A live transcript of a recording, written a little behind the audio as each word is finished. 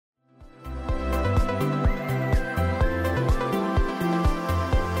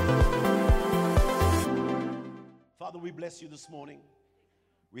we bless you this morning.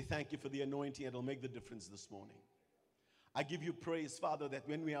 We thank you for the anointing that will make the difference this morning. I give you praise, Father, that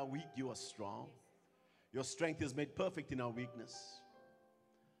when we are weak, you are strong. Your strength is made perfect in our weakness.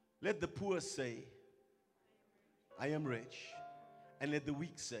 Let the poor say, I am rich. And let the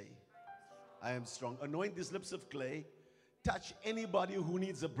weak say, I am strong. Anoint these lips of clay. Touch anybody who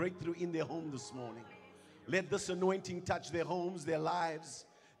needs a breakthrough in their home this morning. Let this anointing touch their homes, their lives,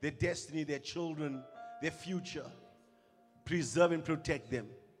 their destiny, their children, their future. Preserve and protect them.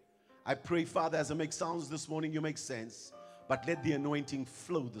 I pray, Father, as I make sounds this morning, you make sense. But let the anointing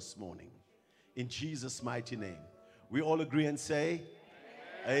flow this morning. In Jesus' mighty name. We all agree and say,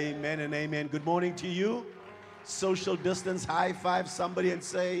 amen and amen. Good morning to you. Social distance, high five somebody and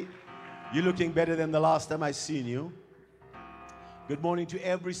say, you're looking better than the last time I seen you. Good morning to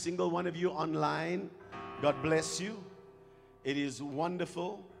every single one of you online. God bless you. It is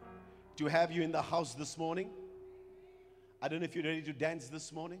wonderful to have you in the house this morning. I don't know if you're ready to dance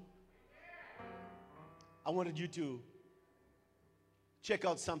this morning. I wanted you to check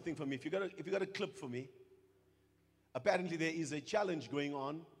out something for me. If you got a clip for me, apparently there is a challenge going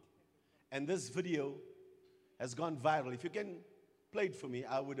on, and this video has gone viral. If you can play it for me,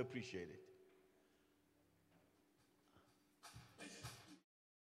 I would appreciate it.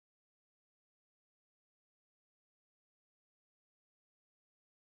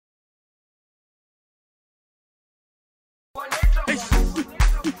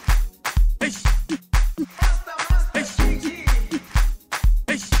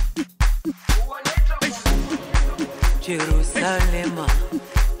 Jerusalema,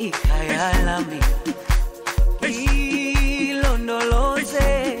 ikhaya lami,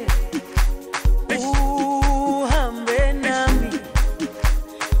 ilondoloze, uhambe nami,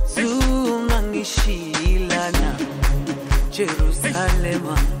 zungangishilana.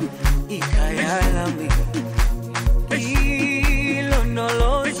 Jerusalema, ikhaya lami,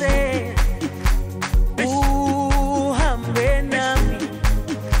 ilondoloze, uhambe nami,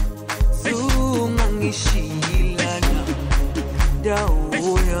 zungangishilana.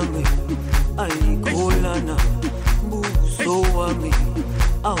 Dawo yami ayikholana, buso wami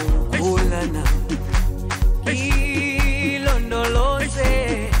awukholana. Ilondoloze,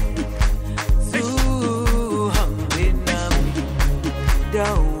 zuhambe nami.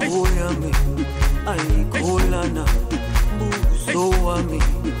 Dawo yami ayikholana, buso wami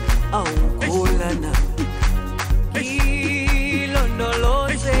awukholana.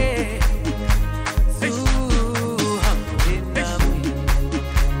 Ilondoloze,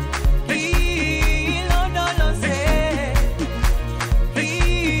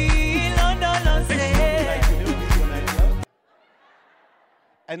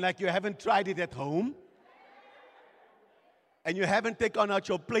 and like you haven't tried it at home, and you haven't taken out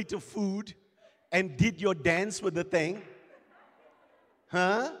your plate of food and did your dance with the thing,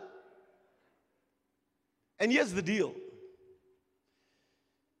 huh? And here's the deal.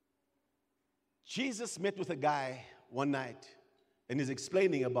 Jesus met with a guy one night, and he's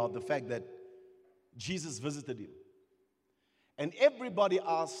explaining about the fact that Jesus visited him. And everybody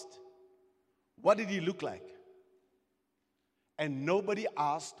asked, what did he look like? And nobody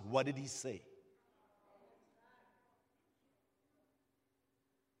asked, what did he say?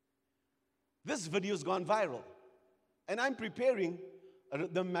 This video's gone viral. And I'm preparing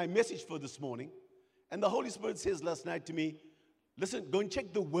my message for this morning. And the Holy Spirit says last night to me, listen, go and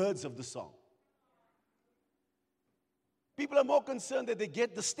check the words of the song. People are more concerned that they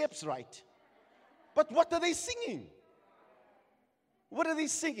get the steps right. But what are they singing? What are they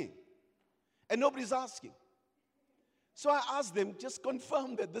singing? And nobody's asking. So I asked them, just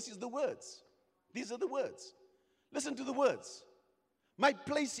confirm that this is the words. These are the words. Listen to the words. My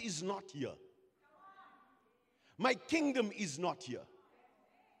place is not here. My kingdom is not here.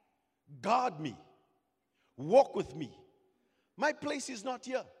 Guard me. Walk with me. My place is not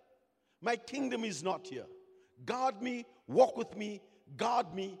here. My kingdom is not here. Guard me. Walk with me.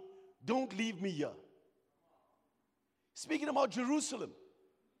 Guard me. Don't leave me here. Speaking about Jerusalem,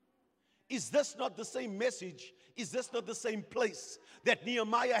 is this not the same message? Is this not the same place that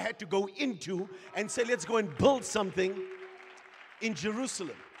Nehemiah had to go into and say, let's go and build something in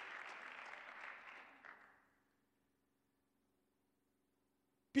Jerusalem?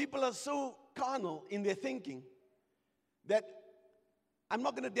 People are so carnal in their thinking that I'm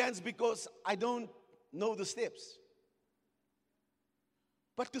not going to dance because I don't know the steps.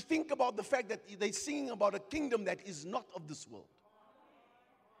 But to think about the fact that they're singing about a kingdom that is not of this world.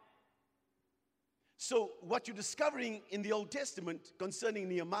 So what you're discovering in the Old Testament concerning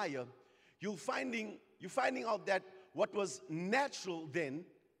Nehemiah, you're finding out that what was natural then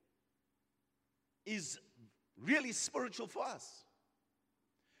is really spiritual for us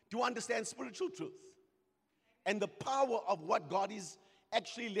to understand spiritual truth and the power of what God is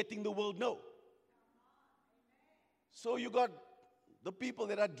actually letting the world know. So you got the people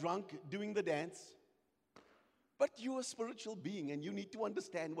that are drunk doing the dance, but you're a spiritual being and you need to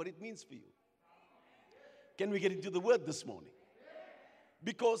understand what it means for you. Can we get into the word this morning?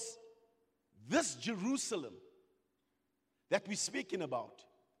 Because this Jerusalem that we're speaking about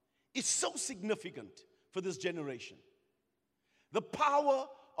is so significant for this generation. The power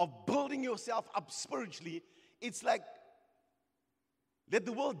of building yourself up spiritually, it's like, let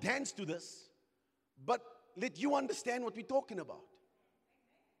the world dance to this, but let you understand what we're talking about.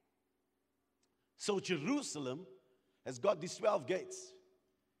 So Jerusalem has got these 12 gates.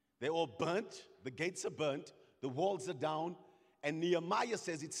 They're all burnt, the gates are burnt, the walls are down, and Nehemiah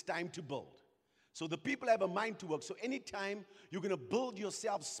says it's time to build. So the people have a mind to work. So anytime you're going to build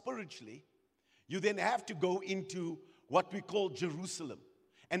yourself spiritually, you then have to go into what we call Jerusalem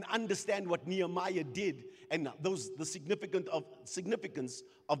and understand what Nehemiah did and the significance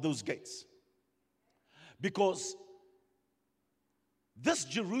of those gates. Because this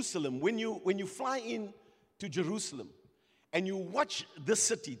Jerusalem, when you fly in to Jerusalem and you watch the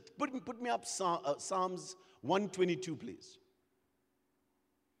city, put me up Psalms 122, please.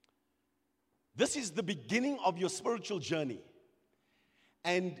 This is the beginning of your spiritual journey.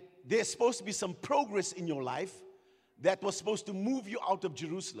 And there's supposed to be some progress in your life that was supposed to move you out of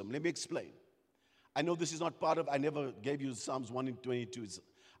Jerusalem. Let me explain. I know this is not part of, I never gave you Psalms 1 and 22.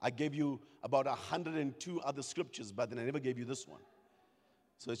 I gave you about 102 other scriptures, but then I never gave you this one.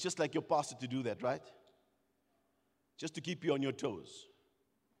 So it's just like your pastor to do that, right? Just to keep you on your toes.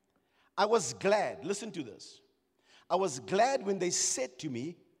 I was glad, listen to this. I was glad when they said to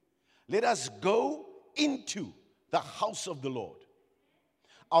me, let us go into the house of the Lord.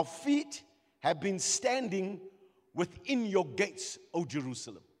 Our feet have been standing within your gates, O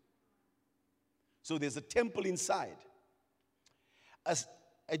Jerusalem. So there's a temple inside.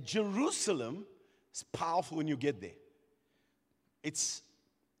 A Jerusalem is powerful when you get there. It's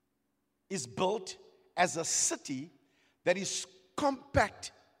built as a city that is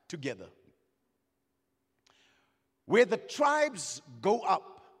compact together. Where the tribes go up,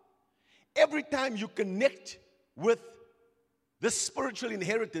 every time you connect with this spiritual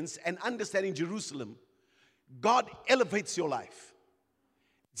inheritance and understanding Jerusalem, God elevates your life.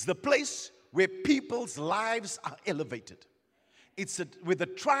 It's the place where people's lives are elevated. It's where the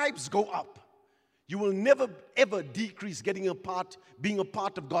tribes go up. You will never ever decrease being a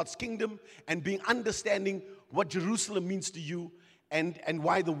part of God's kingdom and understanding what Jerusalem means to you and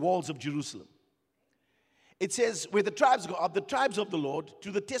why the walls of Jerusalem. It says, where the tribes go up, the tribes of the Lord,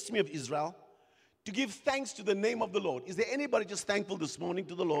 to the testimony of Israel, to give thanks to the name of the Lord. Is there anybody just thankful this morning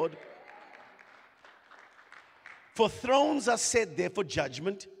to the Lord? For thrones are set there for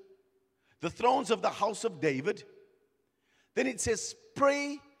judgment, the thrones of the house of David. Then it says,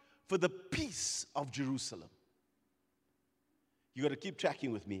 pray for the peace of Jerusalem. You got to keep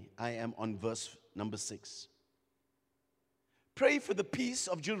tracking with me. I am on verse number 6. Pray for the peace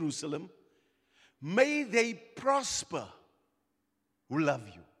of Jerusalem. May they prosper who love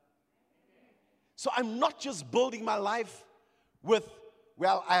you. So I'm not just building my life with,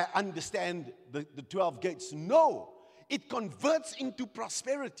 well, I understand the 12 gates. No, it converts into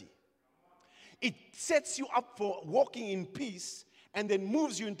prosperity. It sets you up for walking in peace and then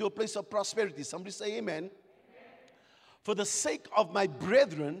moves you into a place of prosperity. Somebody say amen. Amen. For the sake of my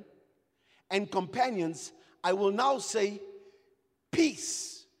brethren and companions, I will now say,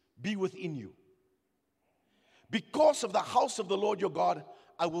 peace be within you. Because of the house of the Lord your God,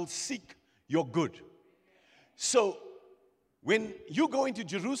 I will seek your good. So, when you go into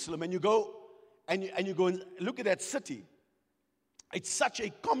Jerusalem and you go and look at that city, it's such a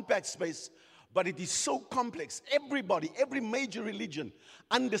compact space, but it is so complex. Everybody, every major religion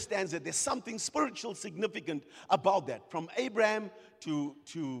understands that there's something spiritual significant about that. From Abraham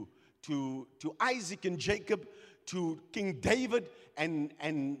to Isaac and Jacob, to King David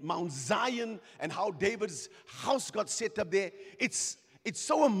and Mount Zion, and how David's house got set up there. It's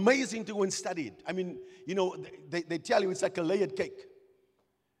so amazing to go and study it. I mean, you know, they tell you it's like a layered cake.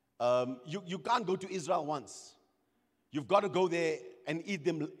 You can't go to Israel once. You've got to go there and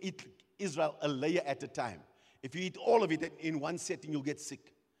eat Israel a layer at a time. If you eat all of it in one setting, you'll get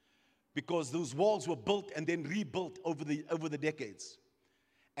sick. Because those walls were built and then rebuilt over the decades.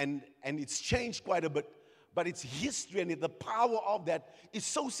 And it's changed quite a bit. But its history and the power of that is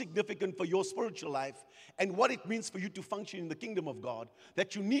so significant for your spiritual life and what it means for you to function in the kingdom of God,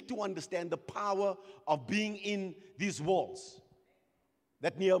 that you need to understand the power of being in these walls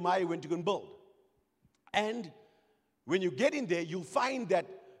that Nehemiah went to go and build. And when you get in there, you'll find that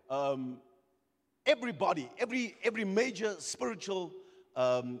everybody, every major spiritual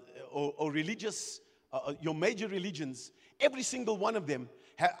or religious, your major religions, every single one of them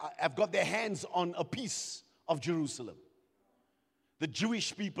have got their hands on a piece of Jerusalem. The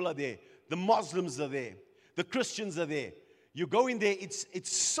Jewish people are there. The Muslims are there. The Christians are there. You go in there,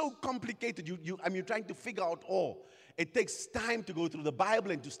 it's so complicated. You're trying to figure out all. It takes time to go through the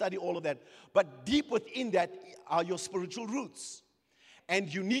Bible and to study all of that. But deep within that are your spiritual roots.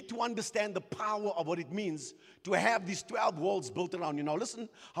 And you need to understand the power of what it means to have these 12 walls built around you. Now listen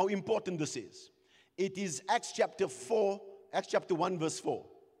how important this is. It is Acts chapter 1 verse 4.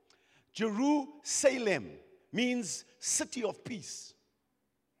 Jerusalem means city of peace.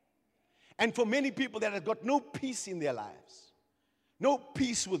 And for many people that have got no peace in their lives, no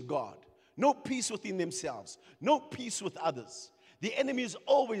peace with God, no peace within themselves, no peace with others, the enemy is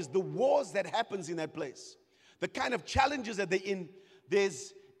always the wars that happens in that place. The kind of challenges that they're in,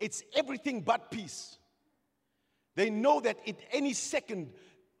 it's everything but peace. They know that at any second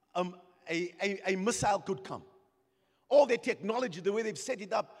a missile could come. All their technology, the way they've set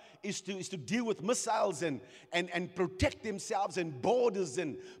it up, is to deal with missiles and protect themselves and borders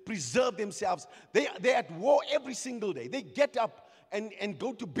and preserve themselves. They're at war every single day. They get up and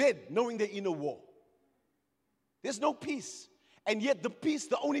go to bed knowing they're in a war. There's no peace. And yet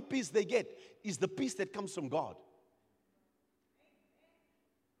the only peace they get is the peace that comes from God.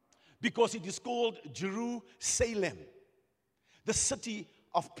 Because it is called Jerusalem, the city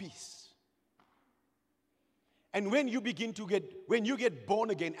of peace. And when you get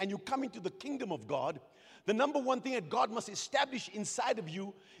born again and you come into the kingdom of God, the number one thing that God must establish inside of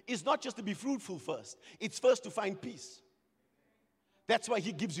you is not just to be fruitful first. It's first to find peace. That's why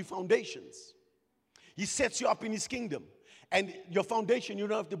He gives you foundations. He sets you up in His kingdom. And your foundation you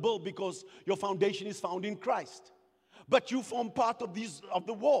don't have to build because your foundation is found in Christ. But you form part of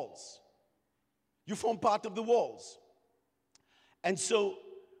the walls. You form part of the walls. And so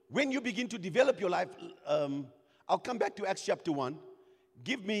when you begin to develop your life, I'll come back to Acts chapter 1.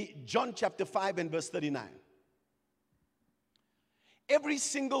 Give me John chapter 5 and verse 39. Every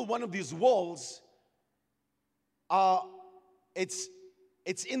single one of these walls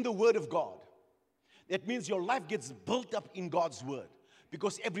it's in the Word of God. That means your life gets built up in God's Word.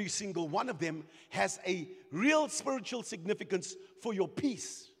 Because every single one of them has a real spiritual significance for your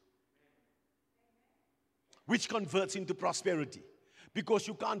peace, which converts into prosperity. Because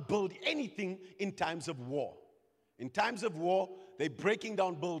you can't build anything in times of war. In times of war, they're breaking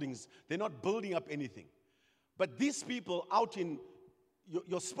down buildings. They're not building up anything. But these people out in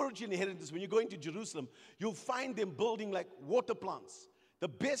your spiritual inheritance, when you go into Jerusalem, you'll find them building like water plants. The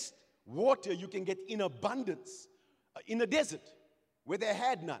best water you can get in abundance in a desert where they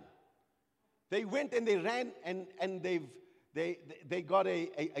had none. They went and they ran and they got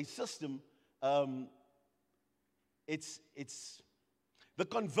a system. It's the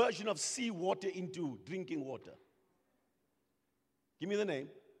conversion of seawater into drinking water. Give me the name.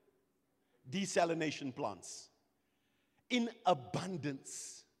 Desalination plants. In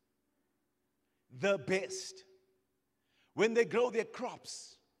abundance. The best. When they grow their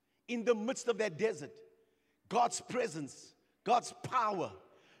crops in the midst of that desert, God's presence, God's power,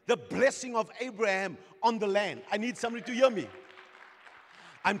 the blessing of Abraham on the land. I need somebody to hear me.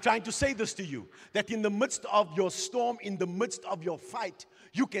 I'm trying to say this to you, that in the midst of your storm, in the midst of your fight,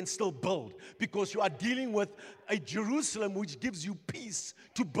 you can still build because you are dealing with a Jerusalem which gives you peace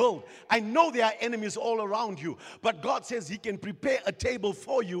to build. I know there are enemies all around you, but God says He can prepare a table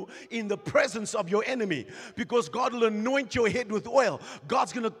for you in the presence of your enemy because God will anoint your head with oil.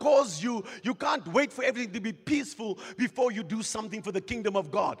 God's going to cause you can't wait for everything to be peaceful before you do something for the kingdom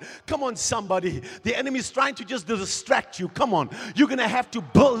of God. Come on, somebody. The enemy is trying to just distract you. Come on. You're going to have to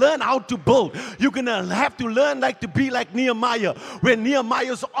learn how to build. You're going to have to learn to be like Nehemiah. When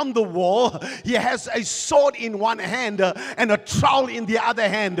Nehemiah's on the wall, he has a sword in one hand and a trowel in the other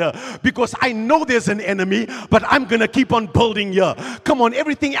hand because I know there's an enemy, but I'm going to keep on building here. Come on,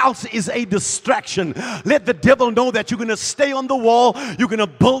 everything else is a distraction. Let the devil know that you're going to stay on the wall. You're going to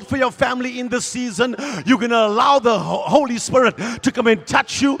build for your family in this season. You're going to allow the Holy Spirit to come and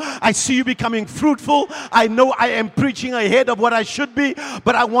touch you. I see you becoming fruitful. I know I am preaching ahead of what I should be,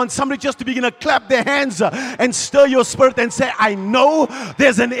 but I want somebody just to begin to clap their hands and stir your spirit and say, I know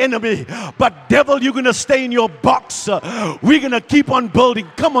there's an enemy. But devil, you're going to stay in your box. We're going to keep on building.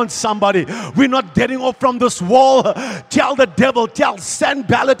 Come on, somebody. We're not getting off from this wall. Tell the devil, tell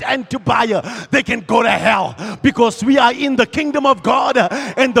Sanballat and Tobiah, they can go to hell, because we are in the kingdom of God,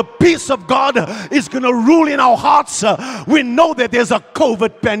 and the peace of God is going to rule in our hearts. We know that there's a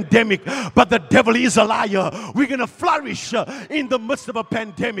COVID pandemic, but the devil is a liar. We're going to flourish in the midst of a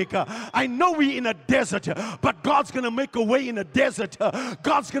pandemic. I know we're in a desert, but God's going to make a way in a desert.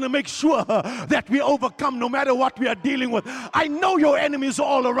 God's going to make sure that we overcome no matter what we are dealing with. I know your enemies are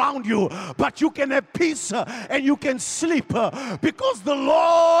all around you, but you can have peace and you can sleep, because the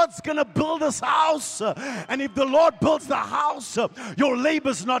Lord's going to build this house. And if the Lord builds the house, your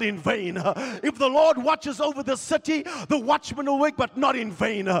labor's not in vain. If the Lord watches over the city, the watchman awake, but not in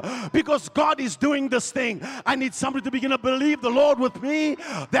vain, because God is doing this thing. I need somebody to begin to believe the Lord with me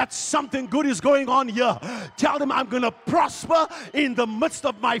that something good is going on here. Tell them, I'm going to prosper in the midst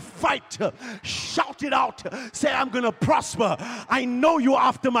of my fight. Shout it out. Say, I'm going to prosper. I know you're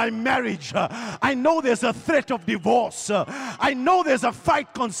after my marriage. I know there's a threat of divorce. I know there's a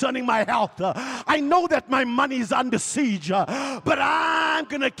fight concerning my health. I know that my money is under siege, but I'm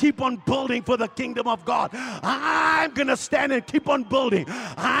going to keep on building for the kingdom of God. I'm going to stand and keep on building.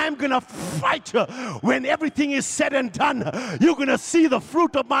 I'm going to fight. When everything is said and done, you're going to see the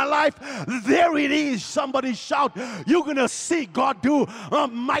fruit of my life. There it is. Somebody shout. You're going to see God do a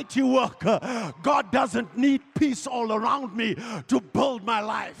mighty work. God doesn't need peace all around me to build my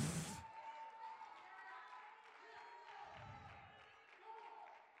life.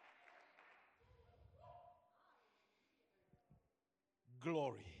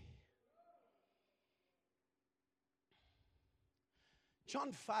 Glory.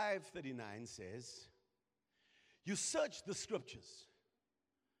 John 5:39 says, you search the scriptures,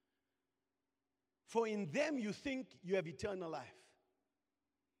 for in them you think you have eternal life.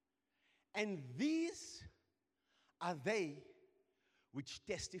 And these are they which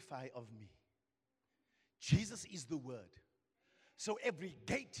testify of me. Jesus is the word. So every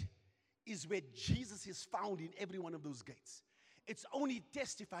gate is where Jesus is found in every one of those gates. It's only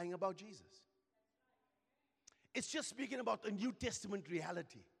testifying about Jesus. It's just speaking about a New Testament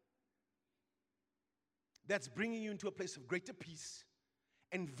reality that's bringing you into a place of greater peace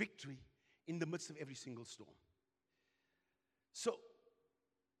and victory in the midst of every single storm. So,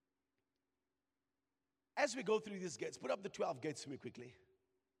 as we go through these gates, put up the 12 gates for me quickly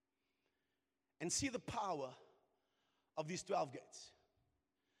and see the power of these 12 gates.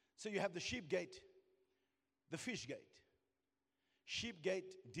 So you have the sheep gate, the fish gate. Sheep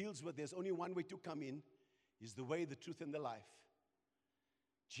gate deals with there's only one way to come in. Is the way, the truth, and the life.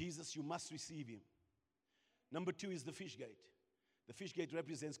 Jesus, you must receive him. Number 2 is the fish gate. The fish gate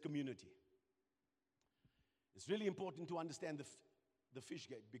represents community. It's really important to understand the fish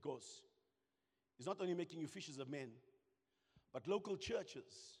gate, because it's not only making you fishers of men, but local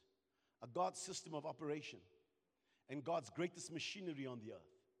churches are God's system of operation and God's greatest machinery on the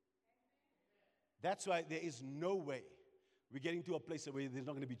earth. That's why there is no way we're getting to a place where there's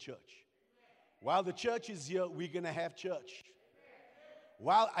not going to be church. While the church is here, we're going to have church.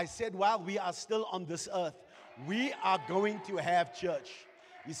 While we are still on this earth, we are going to have church.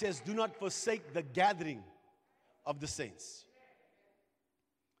 He says, do not forsake the gathering of the saints.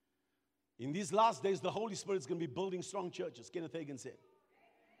 In these last days, the Holy Spirit is going to be building strong churches, Kenneth Hagin said.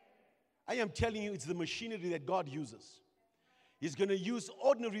 I am telling you, it's the machinery that God uses. He's going to use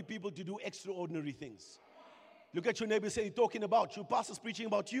ordinary people to do extraordinary things. Look at your neighbor and say, he's talking about you. Pastor's preaching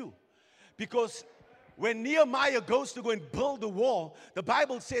about you. Because when Nehemiah goes to go and build the wall, the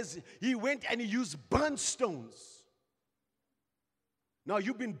Bible says he went and he used burnt stones. Now,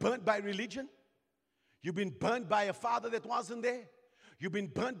 you've been burnt by religion. You've been burnt by a father that wasn't there. You've been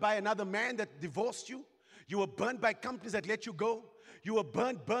burnt by another man that divorced you. You were burnt by companies that let you go. You were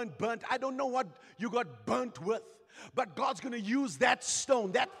burnt. I don't know what you got burnt with. But God's going to use that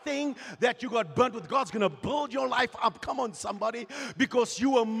stone, that thing that you got burnt with. God's going to build your life up. Come on, somebody. Because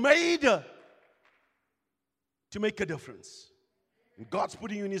you were made to make a difference. And God's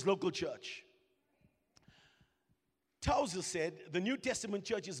putting you in his local church. Tozer said, the New Testament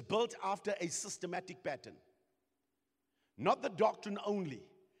church is built after a systematic pattern. Not the doctrine only,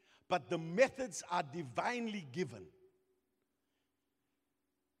 but the methods are divinely given.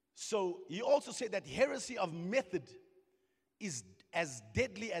 So he also said that heresy of method is as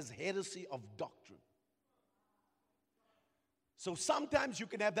deadly as heresy of doctrine. So sometimes you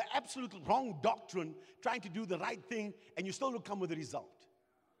can have the absolute wrong doctrine trying to do the right thing and you still will come with a result.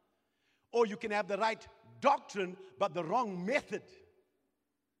 Or you can have the right doctrine but the wrong method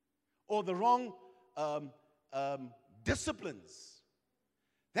or the wrong disciplines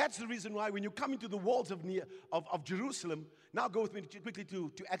That's the reason why when you come into the walls of Jerusalem, now go with me quickly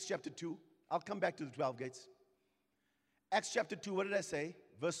to Acts chapter 2. I'll come back to the 12 gates. Acts chapter 2, what did I say?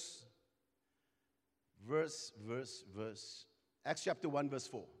 Verse. Acts chapter 1, verse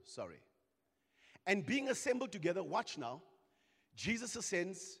 4. Sorry. And being assembled together, watch now. Jesus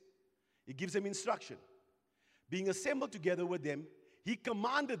ascends. He gives them instruction. Being assembled together with them, he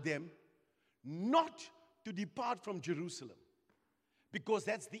commanded them not to depart from Jerusalem. Because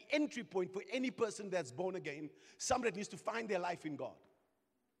that's the entry point for any person that's born again. Somebody that needs to find their life in God.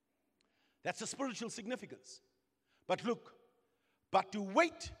 That's the spiritual significance. But look, but to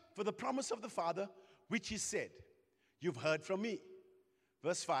wait for the promise of the Father, which he said, you've heard from me.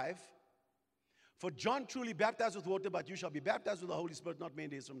 Verse 5. For John truly baptized with water, but you shall be baptized with the Holy Spirit not many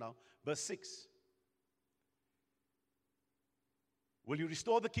days from now. Verse 6. Will you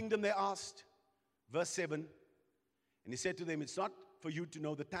restore the kingdom, they asked. Verse 7. And he said to them, it's not for you to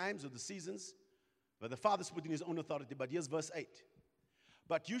know the times or the seasons, but the Father's put in his own authority. But here's verse 8.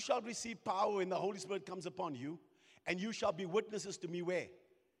 But you shall receive power when the Holy Spirit comes upon you, and you shall be witnesses to me where?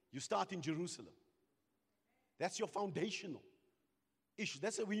 You start in Jerusalem. That's your foundational issue.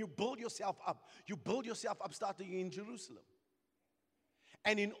 That's when you build yourself up. You build yourself up starting in Jerusalem.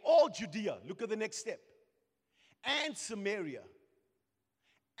 And in all Judea, look at the next step, and Samaria,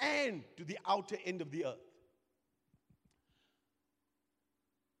 and to the outer end of the earth.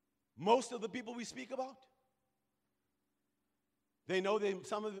 Most of the people we speak about, they know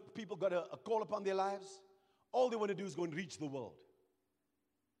some of the people got a call upon their lives. All they want to do is go and reach the world.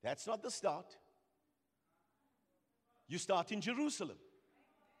 That's not the start. You start in Jerusalem.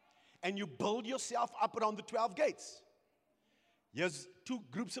 And you build yourself up around the 12 gates. Here's two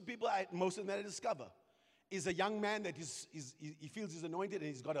groups of people, most of them that I discover. Is a young man that he feels he's anointed and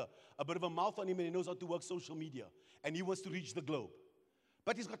he's got a bit of a mouth on him and he knows how to work social media. And he wants to reach the globe.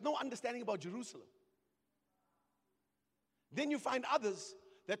 But he's got no understanding about Jerusalem. Then you find others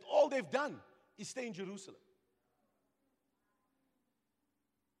that all they've done is stay in Jerusalem.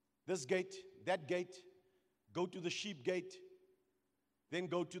 This gate, that gate, go to the sheep gate, then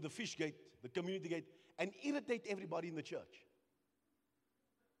go to the fish gate, the community gate, and irritate everybody in the church.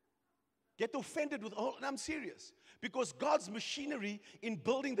 Get offended with all, and I'm serious. Because God's machinery in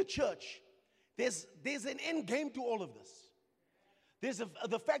building the church, there's an end game to all of this. There's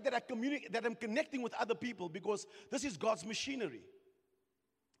the fact that I'm connecting with other people because this is God's machinery.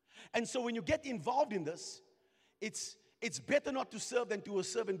 And so when you get involved in this, it's better not to serve than to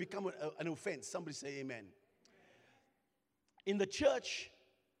serve and become an offense. Somebody say amen. In the church,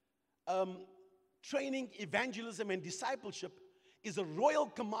 training, evangelism, and discipleship is a royal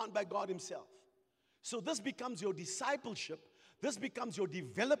command by God himself. So this becomes your discipleship. This becomes your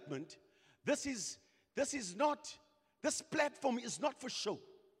development. This platform is not for show.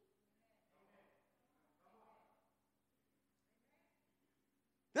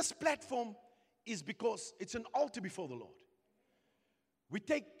 This platform is because it's an altar before the Lord. We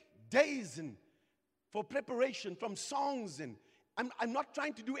take days for preparation from songs, and I'm not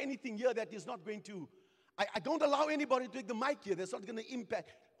trying to do anything here that is not going to, I don't allow anybody to take the mic here that's not going to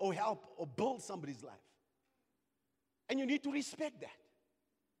impact or help or build somebody's life. And you need to respect that.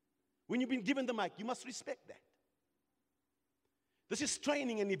 When you've been given the mic, you must respect that. This is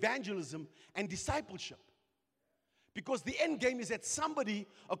training and evangelism and discipleship. Because the end game is that somebody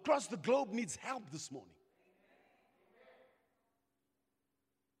across the globe needs help this morning.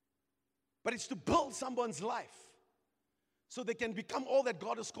 But it's to build someone's life so they can become all that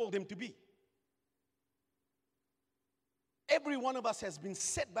God has called them to be. Every one of us has been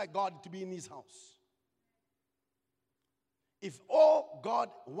set by God to be in his house. If all God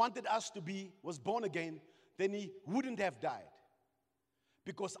wanted us to be was born again, then he wouldn't have died.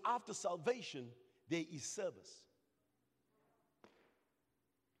 Because after salvation, there is service.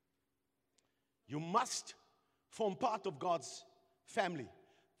 You must form part of God's family.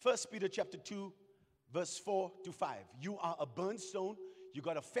 1 Peter chapter 2, verse 4 to 5. You are a burned stone. You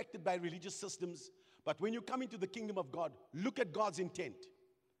got affected by religious systems. But when you come into the kingdom of God, look at God's intent.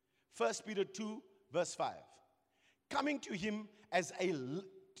 1 Peter 2, verse 5. Coming to him as a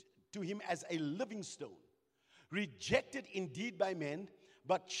living stone, rejected indeed by men,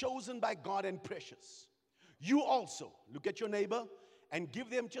 but chosen by God and precious. You also, look at your neighbor and give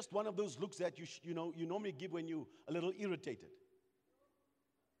them just one of those looks that you normally give when you're a little irritated.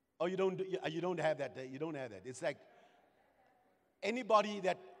 Oh, you don't have that. You don't have that. It's like any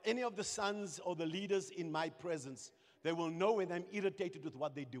of the sons or the leaders in my presence, they will know when I'm irritated with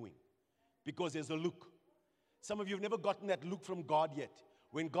what they're doing. Because there's a look. Some of you have never gotten that look from God yet.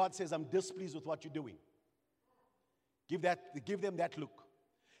 When God says, I'm displeased with what you're doing. Give them that look.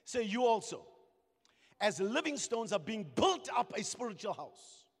 Say, you also, as living stones, are being built up a spiritual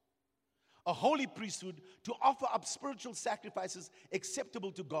house, a holy priesthood, to offer up spiritual sacrifices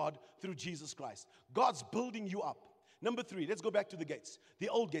acceptable to God through Jesus Christ. God's building you up. Number 3, let's go back to the gates. The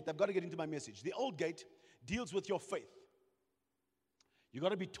old gate, I've got to get into my message. The old gate deals with your faith. You've got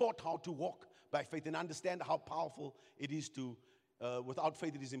to be taught how to walk by faith and understand how powerful it is to, without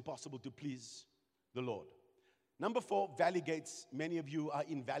faith, it is impossible to please the Lord. Number 4, valley gates. Many of you are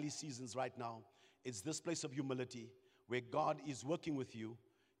in valley seasons right now. It's this place of humility where God is working with you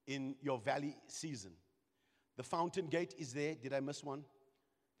in your valley season. The fountain gate is there. Did I miss one?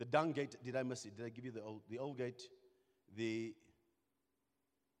 The dung gate, did I miss it? Did I give you the old gate? The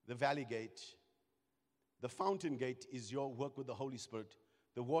valley gate. The fountain gate is your work with the Holy Spirit.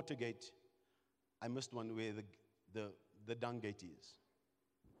 The water gate, I missed one where the dung gate is.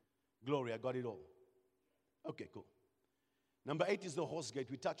 Glory, I got it all. Okay, cool. Number 8 is the horse gate.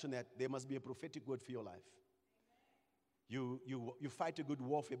 We touch on that. There must be a prophetic word for your life. You fight a good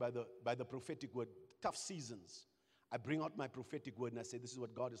warfare by the prophetic word. Tough seasons, I bring out my prophetic word and I say, this is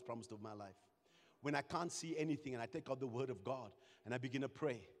what God has promised of my life. When I can't see anything and I take out the word of God and I begin to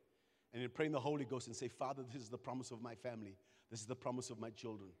pray and then pray in the Holy Ghost and say, Father, this is the promise of my family. This is the promise of my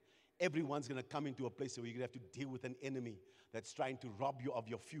children. Everyone's going to come into a place where you're going to have to deal with an enemy that's trying to rob you of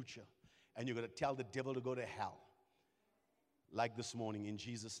your future. And you're going to tell the devil to go to hell. Like this morning, in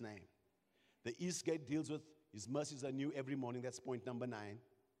Jesus' name. The east gate deals with his mercies are new every morning. That's point number 9.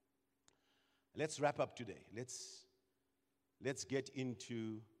 Let's wrap up today. Let's get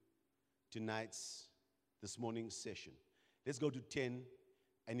into this morning's session. Let's go to 10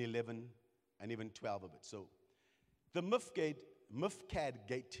 and 11 and even 12 of it. So the Mifkad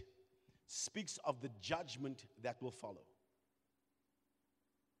gate speaks of the judgment that will follow.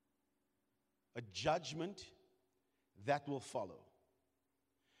 A judgment that will follow.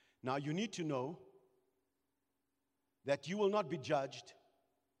 Now you need to know that you will not be judged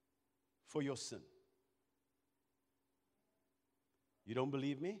for your sin. You don't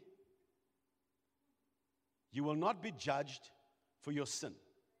believe me? You will not be judged for your sin.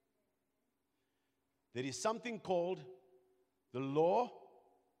 There is something called the law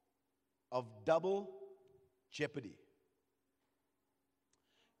of double jeopardy.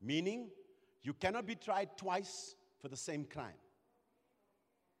 Meaning, you cannot be tried twice for the same crime.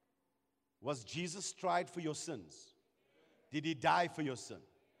 Was Jesus tried for your sins? Did he die for your sin?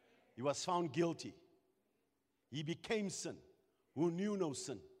 He was found guilty. He became sin, who knew no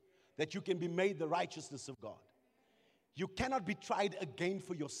sin, that you can be made the righteousness of God. You cannot be tried again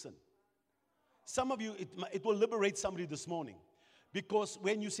for your sin. Some of you, it will liberate somebody this morning. Because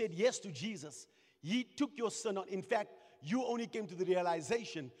when you said yes to Jesus, he took your sin on. In fact, you only came to the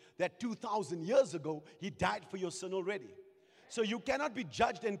realization that 2,000 years ago, he died for your sin already. So you cannot be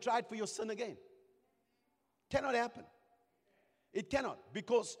judged and tried for your sin again. Cannot happen. It cannot.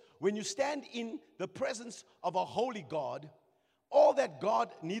 Because when you stand in the presence of a holy God, all that God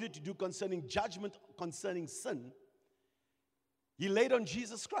needed to do concerning judgment, concerning sin, he laid on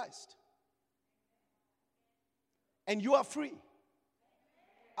Jesus Christ. And you are free.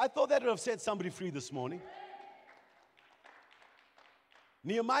 I thought that would have set somebody free this morning.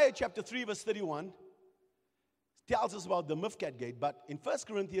 Nehemiah chapter 3 verse 31 tells us about the Mifkad gate, but in 1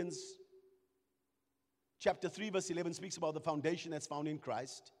 Corinthians chapter 3 verse 11 speaks about the foundation that's found in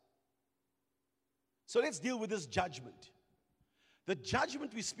Christ. So let's deal with this judgment. The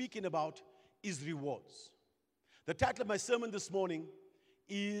judgment we're speaking about is rewards. The title of my sermon this morning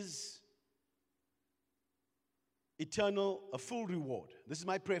is Eternal, a full reward. This is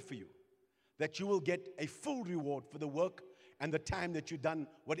my prayer for you, that you will get a full reward for the work and the time that you've done,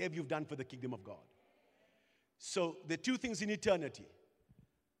 whatever you've done for the kingdom of God. So there are two things in eternity.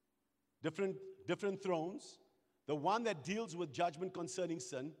 Different thrones. The one that deals with judgment concerning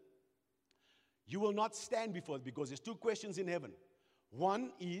sin, you will not stand before it because there's two questions in heaven.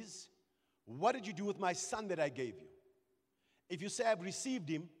 One is, what did you do with my son that I gave you? If you say I've received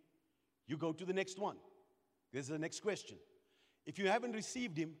him, you go to the next one. There's the next question. If you haven't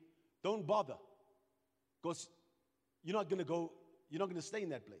received him, don't bother. Because you're not going to stay in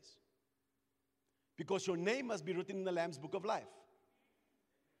that place. Because your name must be written in the Lamb's book of life.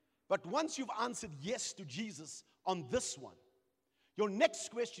 But once you've answered yes to Jesus on this one, your next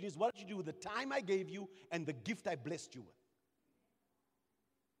question is, what did you do with the time I gave you and the gift I blessed you with?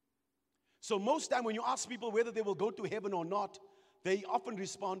 So most time when you ask people whether they will go to heaven or not, they often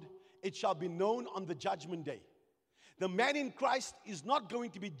respond, it shall be known on the judgment day. The man in Christ is not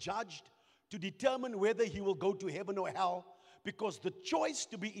going to be judged to determine whether he will go to heaven or hell, because the choice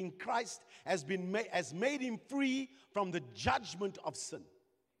to be in Christ has made him free from the judgment of sin.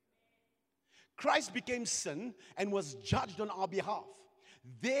 Christ became sin and was judged on our behalf.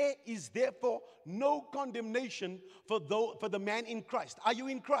 There is therefore no condemnation for the man in Christ. Are you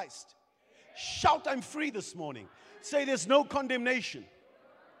in Christ? Shout, I'm free this morning. Say, there's no condemnation.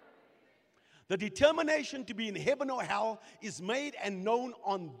 The determination to be in heaven or hell is made and known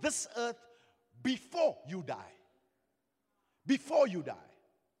on this earth before you die. Before you die.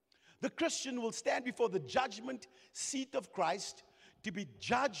 The Christian will stand before the judgment seat of Christ to be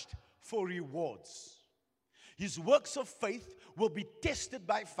judged for rewards. His works of faith will be tested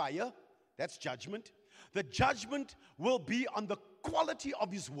by fire. That's judgment. The judgment will be on the quality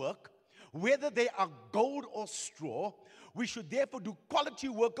of his work, whether they are gold or straw. We should therefore do quality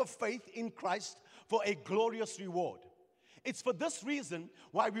work of faith in Christ for a glorious reward. It's for this reason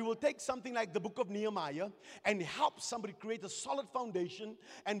why we will take something like the book of Nehemiah and help somebody create a solid foundation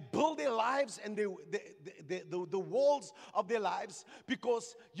and build their lives and the walls of their lives,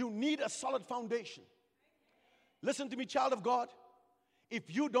 because you need a solid foundation. Listen to me, child of God.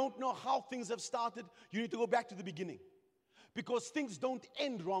 If you don't know how things have started, you need to go back to the beginning. Because things don't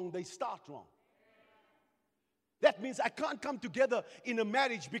end wrong, they start wrong. That means I can't come together in a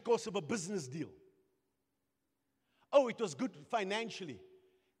marriage because of a business deal. Oh, it was good financially.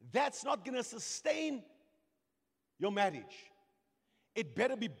 That's not going to sustain your marriage. It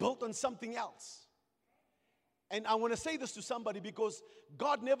better be built on something else. And I want to say this to somebody, because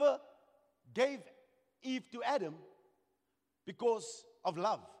God never gave Eve to Adam because of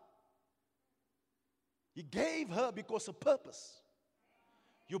love. He gave her because of purpose.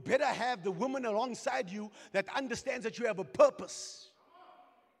 You better have the woman alongside you that understands that you have a purpose.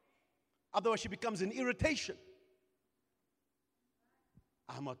 Otherwise, she becomes an irritation.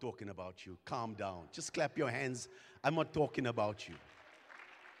 I'm not talking about you. Calm down. Just clap your hands. I'm not talking about you.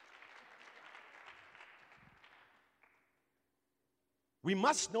 We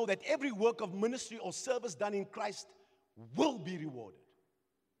must know that every work of ministry or service done in Christ will be rewarded.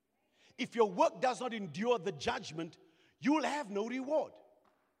 If your work does not endure the judgment, you will have no reward,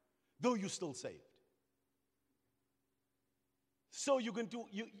 though you're still saved. So you're going to,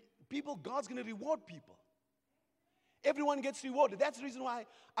 God's going to reward people. Everyone gets rewarded. That's the reason why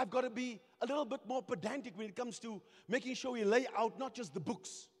I've got to be a little bit more pedantic when it comes to making sure we lay out not just the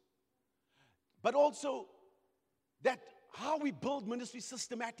books, but also that how we build ministry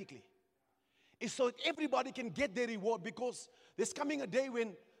systematically is so that everybody can get their reward, because there's coming a day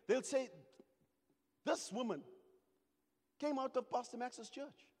when they'll say, this woman came out of Pastor Max's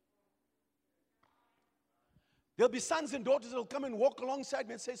church. There'll be sons and daughters that will come and walk alongside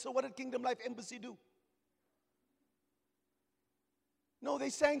me and say, so what did Kingdom Life Embassy do? No, they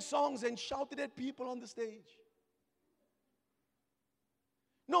sang songs and shouted at people on the stage.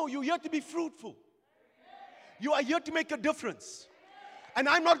 No, you're here to be fruitful. You are here to make a difference. And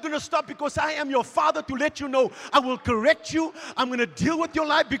I'm not going to stop, because I am your father, to let you know I will correct you. I'm going to deal with your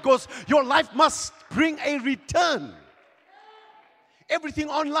life, because your life must bring a return. Everything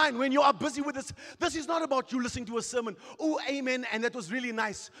online, when you are busy with this is not about you listening to a sermon. Oh, amen, and that was really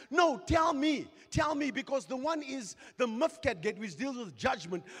nice. No, tell me, because the one is the Mifkat gate, which deals with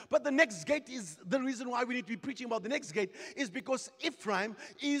judgment. But the next gate is the reason why we need to be preaching about the next gate, is because Ephraim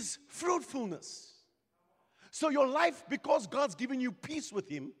is fruitfulness. So your life, because God's given you peace with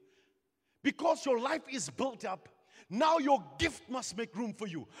Him, because your life is built up, now your gift must make room for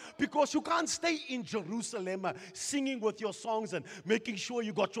you. Because you can't stay in Jerusalem singing with your songs and making sure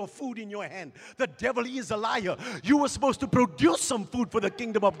you got your food in your hand. The devil is a liar. You were supposed to produce some food for the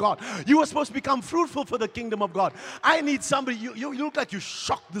kingdom of God. You were supposed to become fruitful for the kingdom of God. I need somebody, you look like you're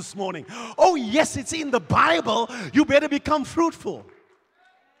shocked this morning. Oh yes, it's in the Bible. You better become fruitful.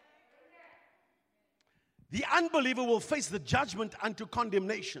 The unbeliever will face the judgment unto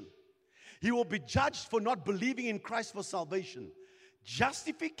condemnation. He will be judged for not believing in Christ for salvation.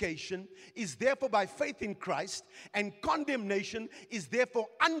 Justification is therefore by faith in Christ, and condemnation is therefore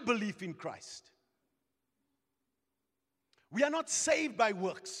unbelief in Christ. We are not saved by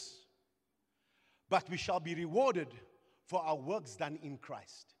works, but we shall be rewarded for our works done in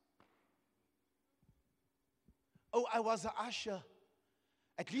Christ. Oh, I was an usher.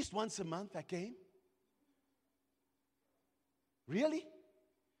 At least once a month I came. Really?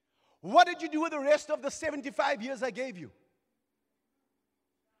 What did you do with the rest of the 75 years I gave you?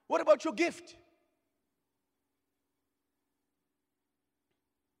 What about your gift?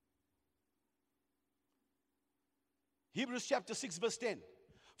 Hebrews chapter 6 verse 10.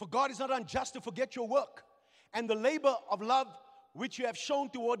 For God is not unjust to forget your work and the labor of love which you have shown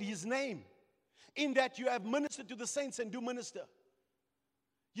toward His name, in that you have ministered to the saints and do minister.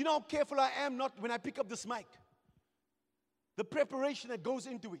 You know how careful I am not when I pick up this mic. The preparation that goes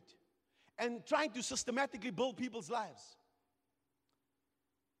into it. and trying to systematically build people's lives.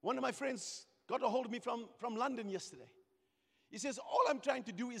 One of my friends got a hold of me from London yesterday. He says, all I'm trying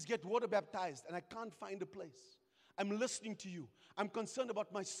to do is get water baptized, and I can't find a place. I'm listening to you. I'm concerned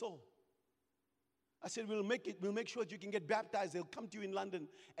about my soul. I said, we'll make sure that you can get baptized. They'll come to you in London,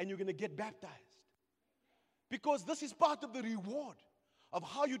 and you're going to get baptized. Because this is part of the reward of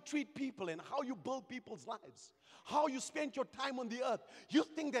how you treat people and how you build people's lives. How you spend your time on the earth. You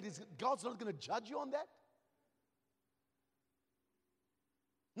think that God's not going to judge you on that?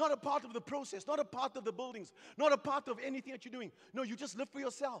 Not a part of the process, not a part of the buildings, not a part of anything that you're doing. No, you just live for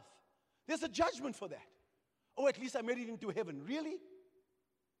yourself. There's a judgment for that. Oh, at least I made it into heaven. Really?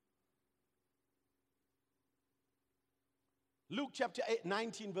 Luke chapter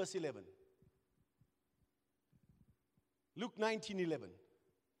 19, verse 11. Luke 19:11.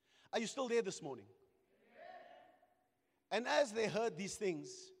 Are you still there this morning? And as they heard these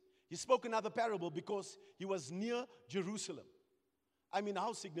things, he spoke another parable because he was near Jerusalem. I mean,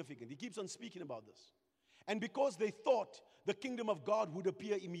 how significant. He keeps on speaking about this. And because they thought the kingdom of God would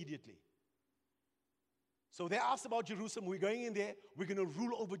appear immediately. So they asked about Jerusalem. We're going in there. We're going to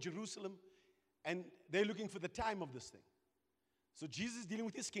rule over Jerusalem. And they're looking for the time of this thing. So Jesus is dealing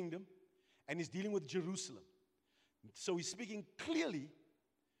with his kingdom. And he's dealing with Jerusalem. So he's speaking clearly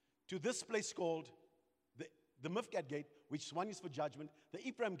to this place called the Mifkat gate, which one is for judgment, the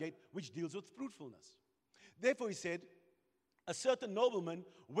Ephraim gate, which deals with fruitfulness. Therefore he said, a certain nobleman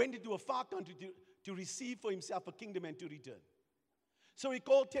went into a far country to receive for himself a kingdom and to return. So he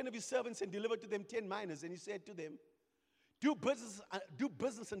called 10 of his servants and delivered to them 10 minas, and he said to them, do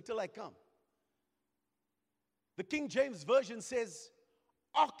business until I come. The King James Version says,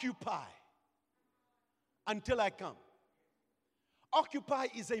 occupy until I come. Occupy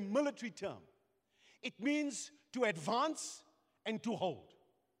is a military term. It means to advance and to hold.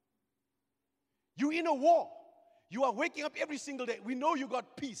 You're in a war. You are waking up every single day. We know you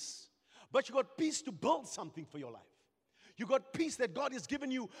got peace, but you got peace to build something for your life. You got peace that God has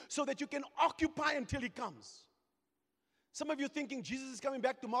given you so that you can occupy until he comes. Some of you are thinking, Jesus is coming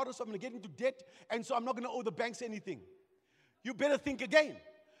back tomorrow, so I'm going to get into debt, and so I'm not going to owe the banks anything. You better think again.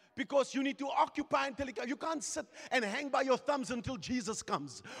 Because you need to occupy until he comes. You can't sit and hang by your thumbs until Jesus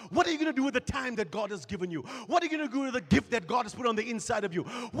comes. What are you going to do with the time that God has given you? What are you going to do with the gift that God has put on the inside of you?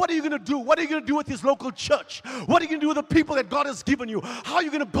 What are you going to do? What are you going to do with his local church? What are you going to do with the people that God has given you? How are you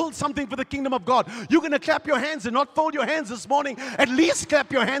going to build something for the kingdom of God? You're going to clap your hands and not fold your hands this morning. At least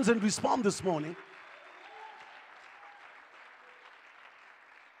clap your hands and respond this morning.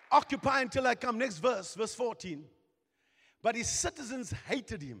 Occupy until I come. Next verse, verse 14. But his citizens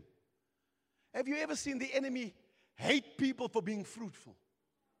hated him. Have you ever seen the enemy hate people for being fruitful?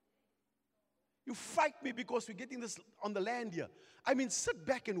 You fight me because we're getting this on the land here. I mean, sit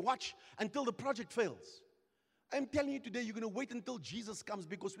back and watch until the project fails. I'm telling you today, you're going to wait until Jesus comes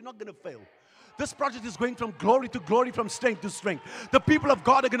because we're not going to fail. This project is going from glory to glory, from strength to strength. The people of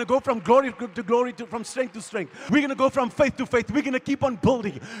God are going to go from glory to glory, from strength to strength. We're going to go from faith to faith. We're going to keep on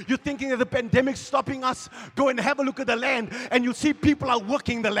building. You're thinking that the pandemic's stopping us? Go and have a look at the land, and you see people are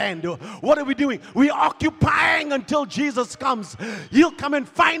working the land. What are we doing? We're occupying until Jesus comes. He'll come and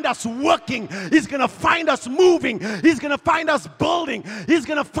find us working. He's going to find us moving. He's going to find us building. He's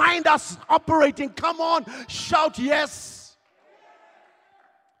going to find us operating. Come on, shout yes.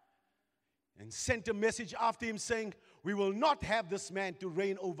 And sent a message after him saying, we will not have this man to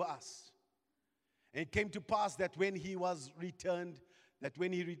reign over us. And it came to pass that when he was returned, please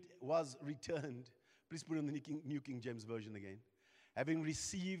put on the New King James Version again. Having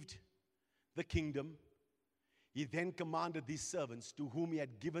received the kingdom, he then commanded these servants to whom he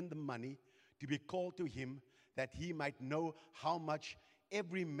had given the money to be called to him, that he might know how much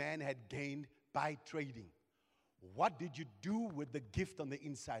every man had gained by trading. What did you do with the gift on the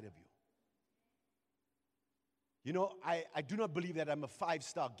inside of you? You know, I do not believe that I'm a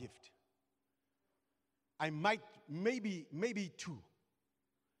 5-star gift. I might, maybe 2.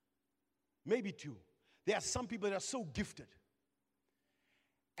 Maybe 2. There are some people that are so gifted.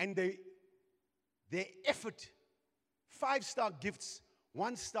 And their effort, 5-star gifts,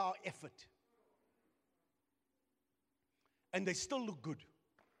 1-star effort. And they still look good.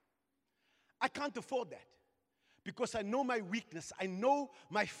 I can't afford that. Because I know my weakness. I know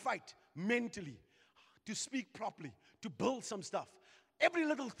my fight mentally. To speak properly, to build some stuff. Every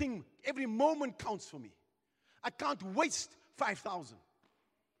little thing, every moment counts for me. I can't waste 5,000.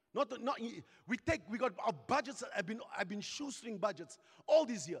 We got our budgets. I've been shoestring budgets all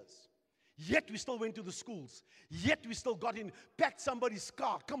these years. Yet we still went to the schools. Yet we still got in, packed somebody's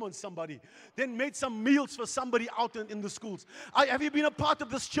car. Come on, somebody. Then made some meals for somebody out in the schools. Have you been a part of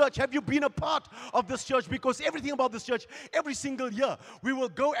this church? Have you been a part of this church? Because everything about this church, every single year, we will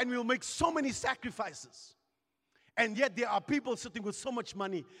go and we will make so many sacrifices. And yet there are people sitting with so much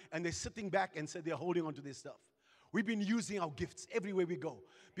money and they're sitting back and say they're holding on to their stuff. We've been using our gifts everywhere we go.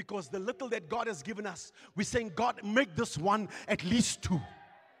 Because the little that God has given us, we're saying, God, make this one at least 2.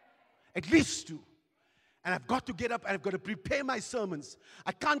 At least 2. And I've got to get up and I've got to prepare my sermons.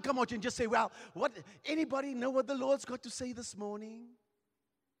 I can't come out and just say, well, what? Anybody know what the Lord's got to say this morning?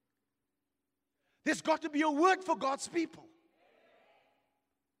 There's got to be a word for God's people.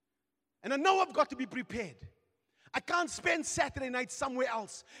 And I know I've got to be prepared. I can't spend Saturday night somewhere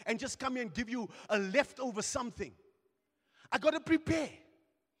else and just come here and give you a leftover something. I got to prepare.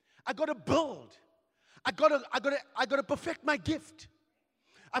 I got to build. I got to perfect my gift.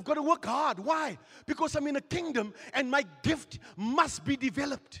 I've got to work hard. Why? Because I'm in a kingdom and my gift must be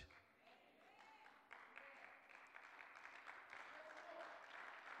developed.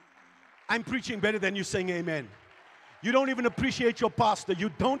 I'm preaching better than you saying amen. You don't even appreciate your pastor. You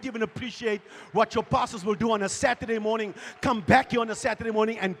don't even appreciate what your pastors will do on a Saturday morning. Come back here on a Saturday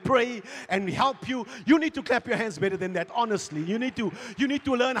morning and pray and help you. You need to clap your hands better than that, honestly. You need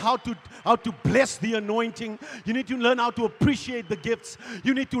to learn how to bless the anointing. You need to learn how to appreciate the gifts.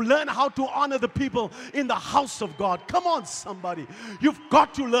 You need to learn how to honor the people in the house of God. Come on, somebody. You've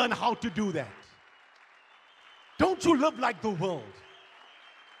got to learn how to do that. Don't you live like the world.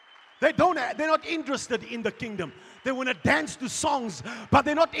 They're not interested in the kingdom. They want to dance to songs, but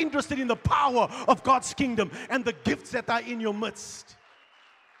they're not interested in the power of God's kingdom and the gifts that are in your midst.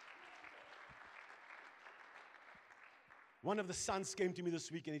 One of the sons came to me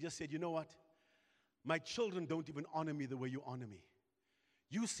this week and he just said, you know what? My children don't even honor me the way you honor me.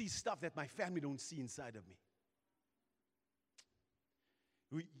 You see stuff that my family don't see inside of me.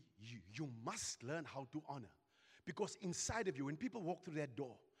 You must learn how to honor. Because inside of you, when people walk through that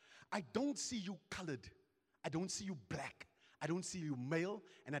door, I don't see you colored. I don't see you black. I don't see you male.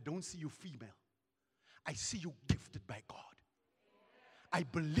 And I don't see you female. I see you gifted by God. I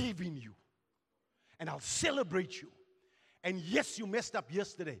believe in you. And I'll celebrate you. And yes, you messed up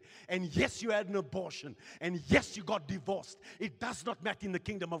yesterday. And yes, you had an abortion. And yes, you got divorced. It does not matter in the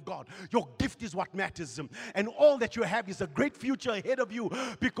kingdom of God. Your gift is what matters. And all that you have is a great future ahead of you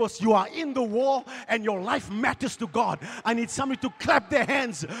because you are in the war and your life matters to God. I need somebody to clap their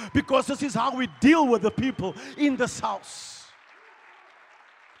hands because this is how we deal with the people in this house.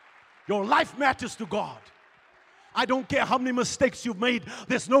 Your life matters to God. I don't care how many mistakes you've made.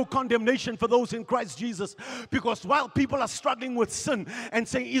 There's no condemnation for those in Christ Jesus. Because while people are struggling with sin and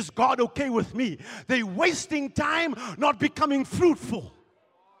saying, is God okay with me? They're wasting time, not becoming fruitful.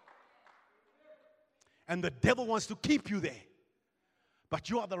 And the devil wants to keep you there. But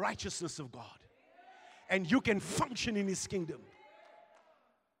you are the righteousness of God. And you can function in His kingdom.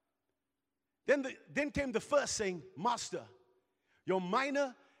 Then came the first saying, Master, your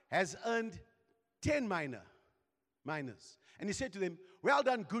minor has earned 10 minors. And he said to them, well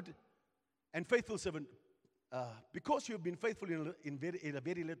done, good and faithful servant. Because you have been faithful in a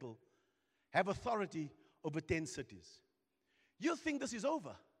very little, have authority over 10 cities. You think this is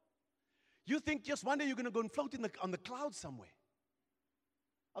over. You think just one day you're going to go and float on the clouds somewhere.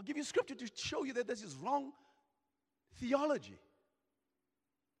 I'll give you scripture to show you that this is wrong theology.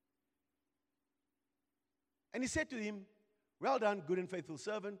 And he said to him, well done, good and faithful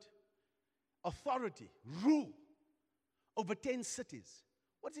servant. Authority, rule over 10 cities.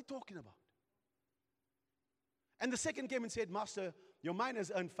 What's he talking about? And the second came and said, Master, your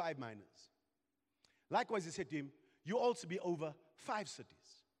minors earned 5 minors. Likewise, he said to him, you also be over 5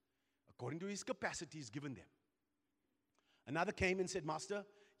 cities, according to his capacity he's given them. Another came and said, Master,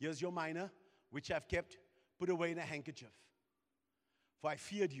 here's your minor, which I've kept, put away in a handkerchief. For I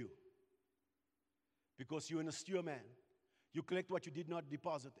feared you, because you're an austere man. You collect what you did not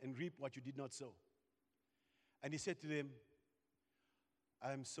deposit and reap what you did not sow. And he said to them,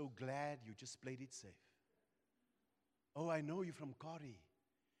 I am so glad you just played it safe. Oh, I know you from Kari.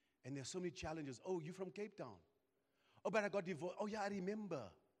 And there's so many challenges. Oh, you from Cape Town. Oh, but I got divorced. Oh, yeah, I remember.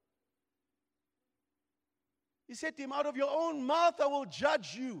 He said to him, out of your own mouth I will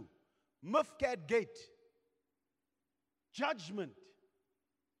judge you. Mufcat Gate. Judgment.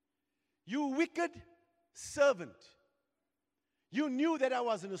 You wicked servant. You knew that I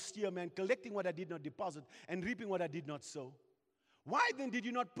was an austere man, collecting what I did not deposit and reaping what I did not sow. Why then did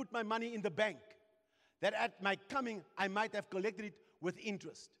you not put my money in the bank, that at my coming I might have collected it with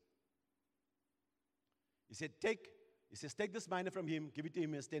interest? He said, take this minor from him, give it to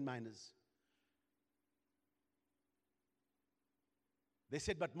him as 10 minors. They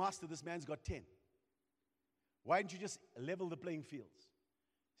said, but master, this man's got 10. Why don't you just level the playing fields?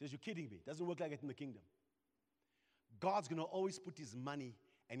 He says, you're kidding me. It doesn't work like that in the kingdom. God's going to always put his money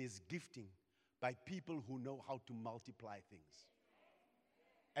and his gifting by people who know how to multiply things.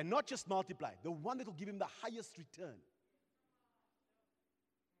 And not just multiply, the one that will give him the highest return.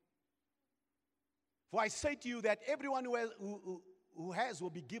 For I say to you that everyone who has will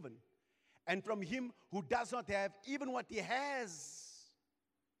be given, and from him who does not have, even what he has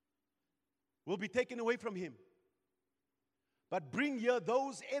will be taken away from him. But bring here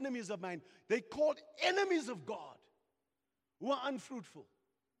those enemies of mine. They called enemies of God who are unfruitful.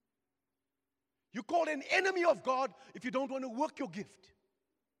 You call an enemy of God if you don't want to work your gift.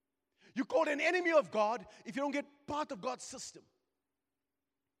 You call an enemy of God if you don't get part of God's system.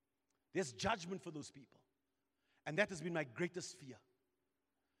 There's judgment for those people. And that has been my greatest fear.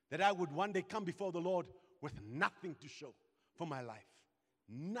 That I would one day come before the Lord with nothing to show for my life.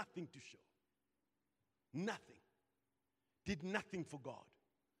 Nothing to show. Nothing. Did nothing for God.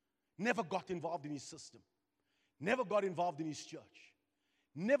 Never got involved in his system. Never got involved in his church.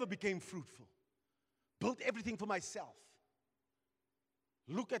 Never became fruitful. Built everything for myself.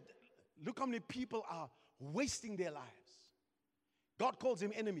 Look how many people are wasting their lives. God calls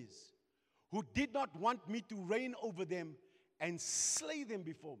them enemies who did not want me to reign over them and slay them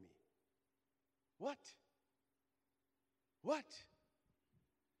before me. What? What?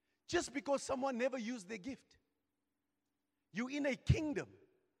 Just because someone never used their gift. You're in a kingdom.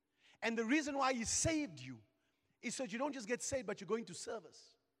 And the reason why he saved you is so that you don't just get saved, but you're going to service.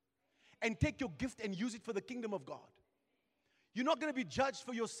 And take your gift and use it for the kingdom of God. You're not going to be judged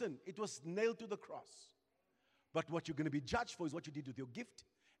for your sin. It was nailed to the cross. But what you're going to be judged for is what you did with your gift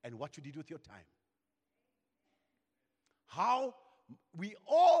and what you did with your time. How we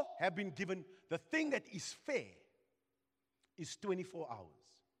all have been given the thing that is fair is 24 hours.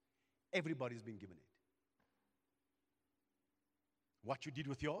 Everybody's been given it. What you did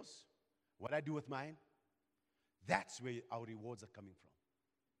with yours, what I do with mine, that's where our rewards are coming from.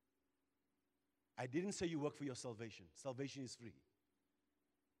 I didn't say you work for your salvation. Salvation is free.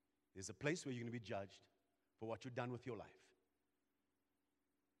 There's a place where you're going to be judged for what you've done with your life.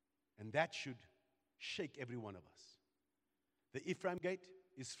 And that should shake every one of us. The Ephraim gate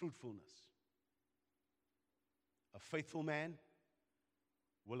is fruitfulness. A faithful man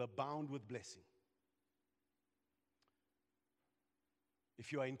will abound with blessing.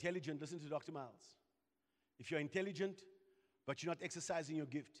 If you are intelligent, listen to Dr. Miles. If you're intelligent, but you're not exercising your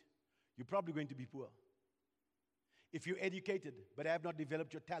gift, you're probably going to be poor. If you're educated, but have not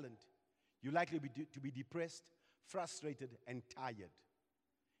developed your talent, you're likely to be depressed, frustrated, and tired.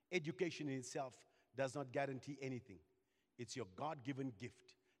 Education in itself does not guarantee anything. It's your God-given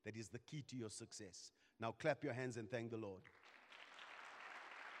gift that is the key to your success. Now clap your hands and thank the Lord.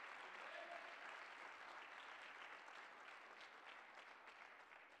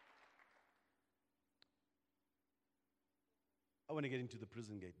 I want to get into the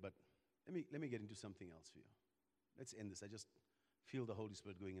prison gate, but let me get into something else for you. Let's end this. I just feel the Holy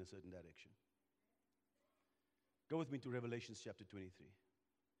Spirit going in a certain direction. Go with me to Revelation chapter 23.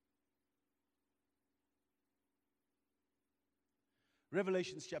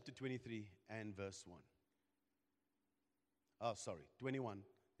 Revelation chapter 23 and verse 1. Oh, sorry, 21.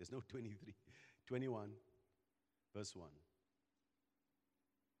 There's no 23. 21, verse 1.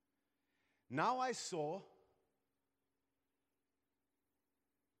 Now I saw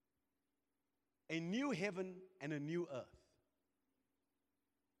a new heaven and a new earth.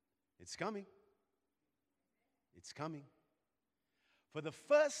 It's coming. It's coming. For the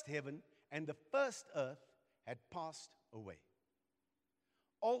first heaven and the first earth had passed away.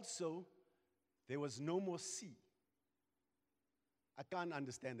 Also, there was no more sea. I can't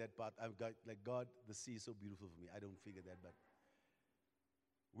understand that part. I've got, like, God, the sea is so beautiful for me. I don't figure that, but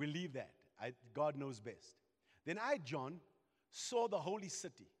we'll leave that. God knows best. Then I, John, saw the holy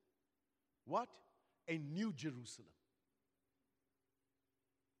city. What? A new Jerusalem.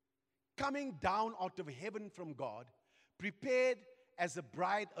 Coming down out of heaven from God, prepared as a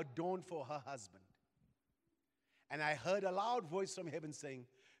bride adorned for her husband. And I heard a loud voice from heaven saying,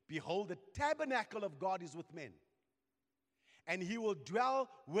 behold, the tabernacle of God is with men. And he will dwell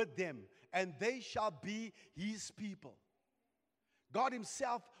with them, and they shall be his people. God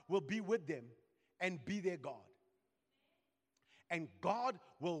himself will be with them and be their God. And God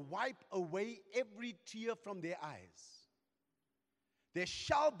will wipe away every tear from their eyes. There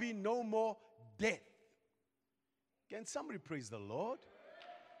shall be no more death. Can somebody praise the Lord?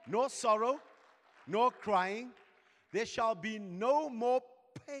 No sorrow, no crying. There shall be no more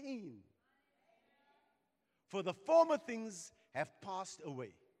pain. For the former things have passed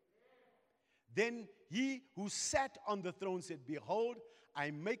away. Then he who sat on the throne said, behold,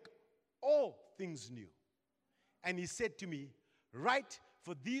 I make all things new. And he said to me, write,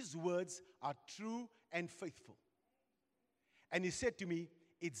 for these words are true and faithful. And he said to me,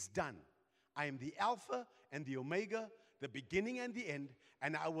 it's done. I am the Alpha and the Omega, the beginning and the end,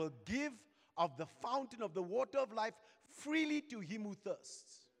 and I will give of the fountain of the water of life freely to him who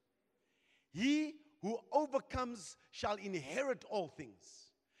thirsts. He who overcomes shall inherit all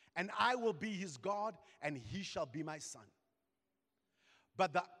things, and I will be his God, and he shall be my son.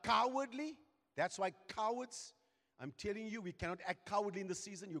 But the cowardly, that's why cowards, I'm telling you, we cannot act cowardly in the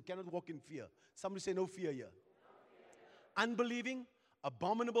season. You cannot walk in fear. Somebody say no fear here. Unbelieving,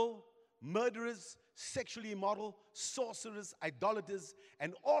 abominable, murderers, sexually immoral, sorcerers, idolaters,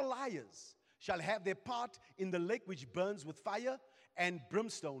 and all liars shall have their part in the lake which burns with fire and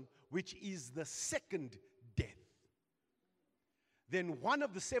brimstone, which is the second death. Then one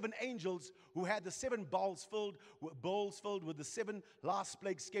of the seven angels who had the seven bowls filled with the seven last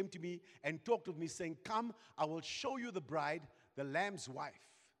plagues came to me and talked with me, saying, come, I will show you the bride, the Lamb's wife.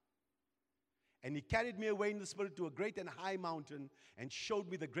 And he carried me away in the spirit to a great and high mountain and showed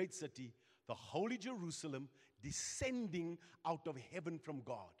me the great city, the holy Jerusalem, descending out of heaven from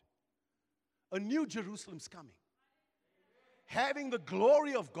God. A new Jerusalem's coming, having the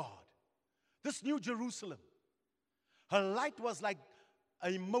glory of God. This new Jerusalem, her light was like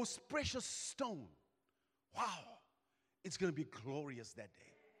a most precious stone. Wow, it's going to be glorious that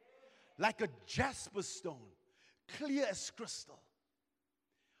day. Like a jasper stone, clear as crystal.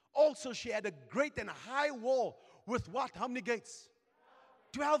 Also, she had a great and high wall with what? How many gates?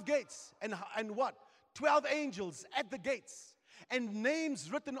 12 gates. And what? 12 angels at the gates. And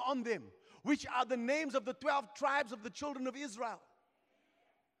names written on them, which are the names of the 12 tribes of the children of Israel.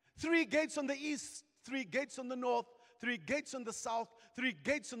 3 gates on the east, 3 gates on the north, 3 gates on the south, 3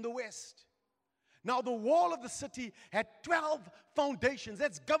 gates on the west. Now the wall of the city had 12 foundations.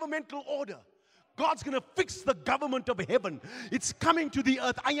 That's governmental order. God's going to fix the government of heaven. It's coming to the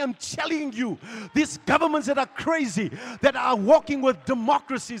earth. I am telling you, these governments that are crazy, that are walking with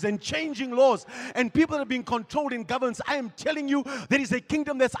democracies and changing laws, and people that are being controlled in governments, I am telling you, there is a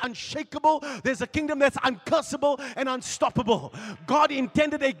kingdom that's unshakable. There's a kingdom that's uncursable and unstoppable. God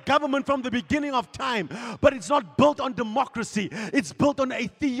intended a government from the beginning of time, but it's not built on democracy. It's built on a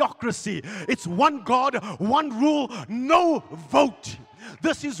theocracy. It's one God, one rule, no vote.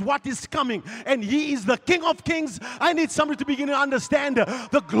 This is what is coming, and he is the King of Kings. I need somebody to begin to understand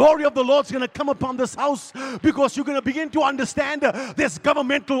the glory of the Lord is going to come upon this house, because you're going to begin to understand there's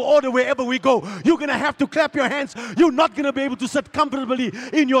governmental order wherever we go. You're going to have to clap your hands. You're not going to be able to sit comfortably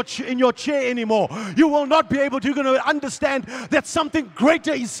in your chair anymore. You will not be able to. You're going to understand that something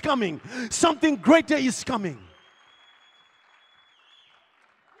greater is coming. Something greater is coming.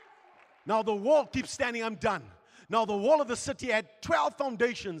 Now the wall keeps standing. I'm done. Now the wall of the city had 12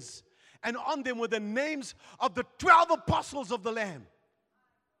 foundations, and on them were the names of the 12 apostles of the Lamb.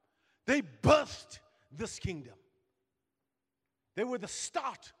 They birthed this kingdom. They were the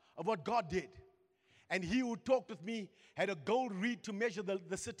start of what God did. And he who talked with me had a gold reed to measure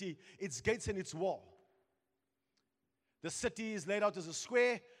the city, its gates and its wall. The city is laid out as a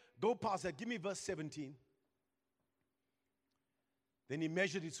square. Go past that. Give me verse 17. Then he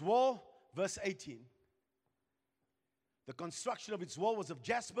measured its wall, verse 18. The construction of its wall was of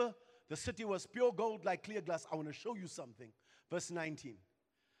jasper. The city was pure gold like clear glass. I want to show you something. Verse 19.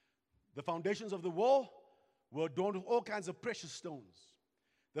 The foundations of the wall were adorned with all kinds of precious stones.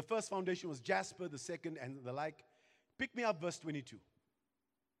 The first foundation was jasper, the second and the like. Pick me up verse 22.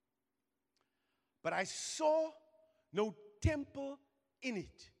 But I saw no temple in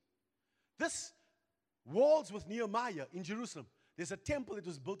it. This walls with Nehemiah in Jerusalem. There's a temple that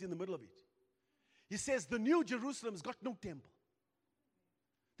was built in the middle of it. He says the new Jerusalem's got no temple.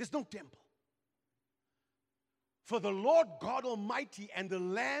 There's no temple. For the Lord God Almighty and the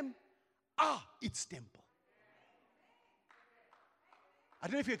Lamb are its temple. I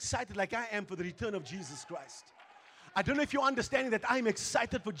don't know if you're excited like I am for the return of Jesus Christ. I don't know if you're understanding that I'm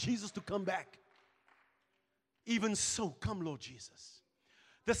excited for Jesus to come back. Even so, come Lord Jesus.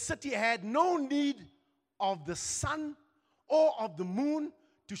 The city had no need of the sun or of the moon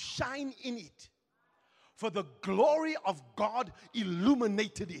to shine in it, for the glory of God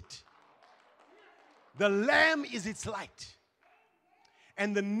illuminated it. The Lamb is its light.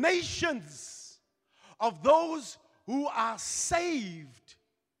 And the nations of those who are saved,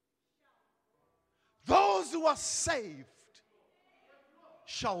 those who are saved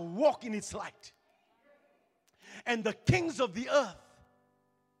shall walk in its light. And the kings of the earth,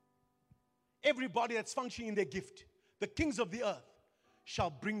 everybody that's functioning in their gift, the kings of the earth shall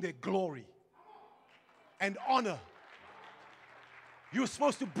bring their glory and honor. You're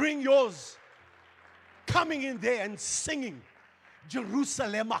supposed to bring yours, coming in there and singing,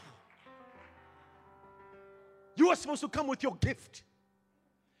 Jerusalem. You are supposed to come with your gift.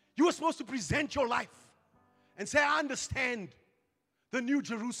 You are supposed to present your life and say, I understand the new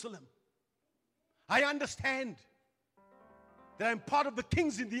Jerusalem. I understand that I'm part of the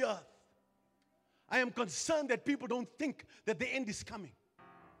kings in the earth. I am concerned that people don't think that the end is coming.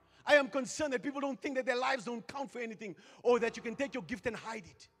 I am concerned that people don't think that their lives don't count for anything, or that you can take your gift and hide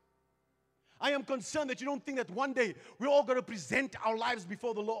it. I am concerned that you don't think that one day we're all going to present our lives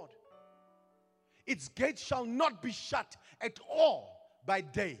before the Lord. Its gates shall not be shut at all by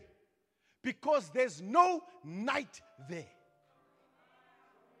day, because there's no night there.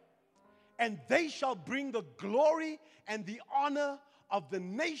 And they shall bring the glory and the honor of the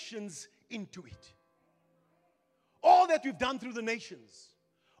nations into it. All that we've done through the nations,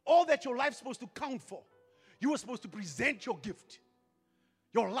 all that your life's supposed to count for, you are supposed to present your gift,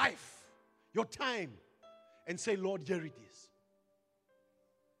 your life, your time, and say, Lord, here it is.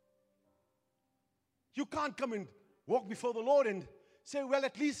 You can't come and walk before the Lord and say, well,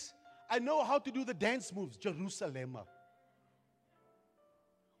 at least I know how to do the dance moves, Jerusalem.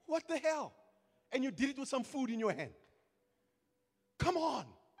 What the hell? And you did it with some food in your hand. Come on.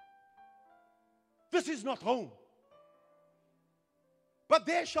 This is not home. But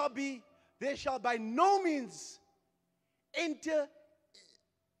there shall by no means enter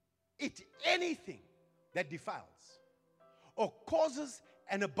it anything that defiles or causes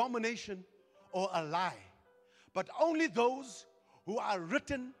an abomination or a lie, but only those who are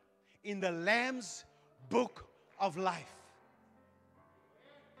written in the Lamb's book of life.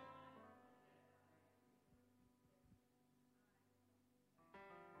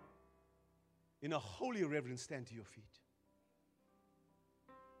 In a holy reverence, stand to your feet.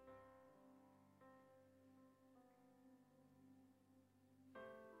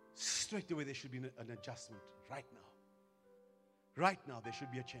 Straight away, there should be an adjustment right now. Right now, there should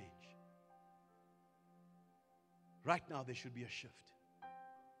be a change. Right now, there should be a shift.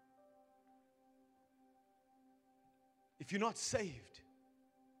 If you're not saved,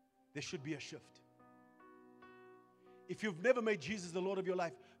 there should be a shift. If you've never made Jesus the Lord of your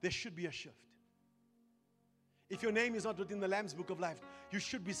life, there should be a shift. If your name is not written in the Lamb's book of life, you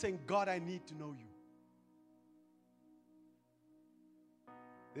should be saying, God, I need to know you.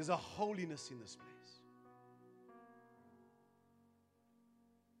 There's a holiness in this place.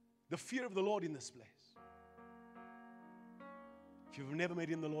 The fear of the Lord in this place. If you've never made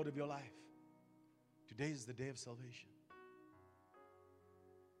Him the Lord of your life, today is the day of salvation.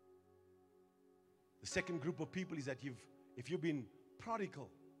 The second group of people is that if you've been prodigal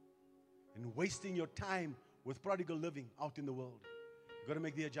and wasting your time with prodigal living out in the world, you've got to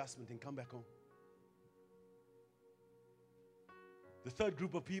make the adjustment and come back home. The third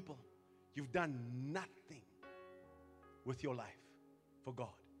group of people, you've done nothing with your life for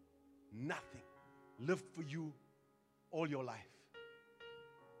God. Nothing. Lived for you all your life.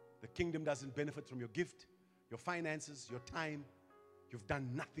 The kingdom doesn't benefit from your gift, your finances, your time. You've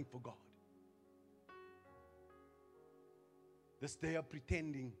done nothing for God. This day of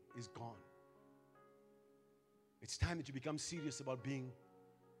pretending is gone. It's time that you become serious about being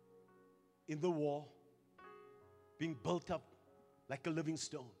in the war, being built up like a living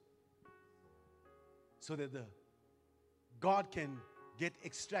stone, so that God can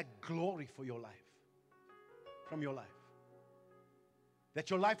extract glory for your life, from your life. That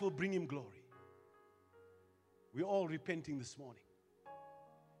your life will bring Him glory. We're all repenting this morning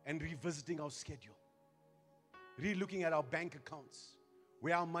and revisiting our schedule, re-looking at our bank accounts,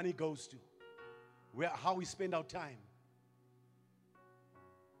 where our money goes to, how we spend our time.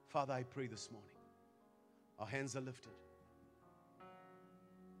 Father, I pray this morning, our hands are lifted.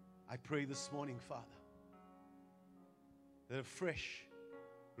 I pray this morning, Father, that a fresh,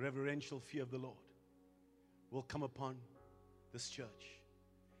 reverential fear of the Lord will come upon this church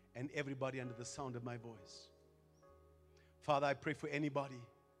and everybody under the sound of my voice. Father, I pray for anybody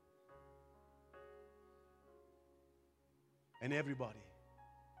and everybody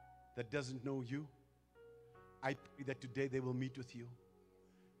that doesn't know you. I pray that today they will meet with you.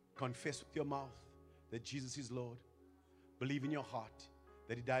 Confess with your mouth that Jesus is Lord. Believe in your heart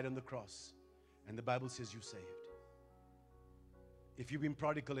that He died on the cross, and the Bible says you're saved. If you've been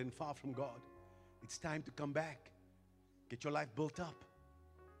prodigal and far from God, it's time to come back. Get your life built up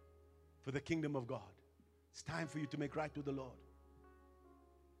for the kingdom of God. It's time for you to make right with the Lord.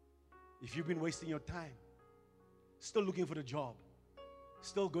 If you've been wasting your time, still looking for a job,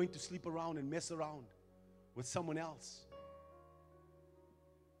 still going to sleep around and mess around with someone else.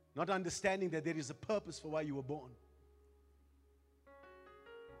 Not understanding that there is a purpose for why you were born.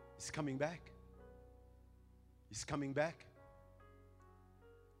 He's coming back. He's coming back.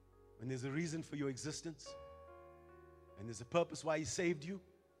 When there's a reason for your existence, and there's a purpose why He saved you,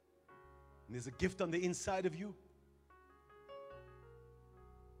 and there's a gift on the inside of you,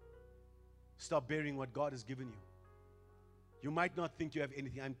 stop bearing what God has given you. You might not think you have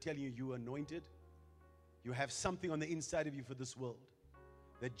anything. I'm telling you, you are anointed. You have something on the inside of you for this world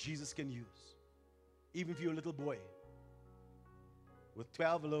that Jesus can use. Even if you're a little boy with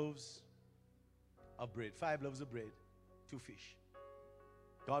 12 loaves of bread, 5 loaves of bread, 2 fish.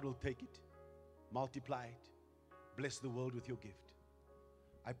 God will take it, multiply it, bless the world with your gift.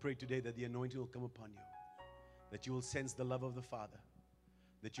 I pray today that the anointing will come upon you, that you will sense the love of the Father,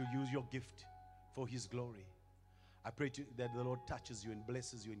 that you use your gift for His glory. I pray that the Lord touches you and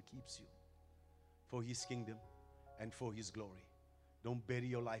blesses you and keeps you for His kingdom and for His glory. Don't bury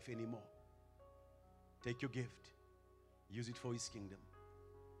your life anymore. Take your gift, use it for His kingdom,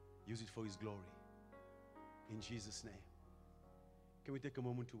 use it for His glory. In Jesus' name. Can we take a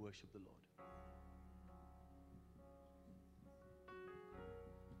moment to worship the Lord?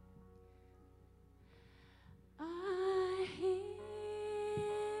 I hear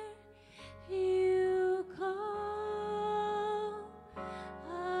you call.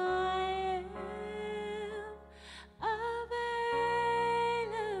 I am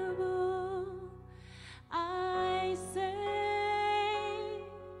available. I say,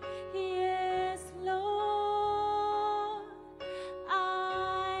 yes, Lord.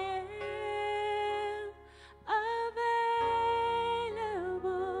 I am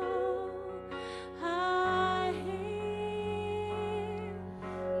available. I hear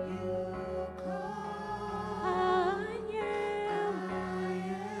you call. I am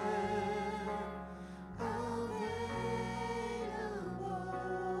available.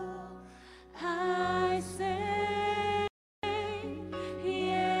 I say,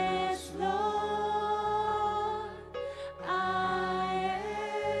 yes, Lord. I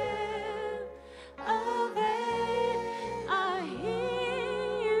am available. I hear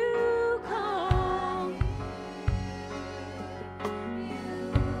you call.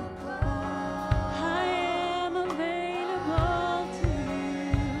 I am available to you.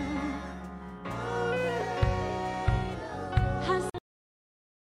 I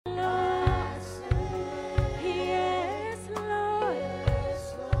say, Lord, yes,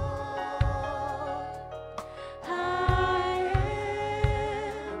 Lord. I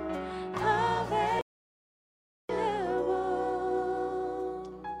am available.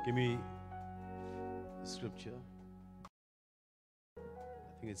 Give me the scripture. I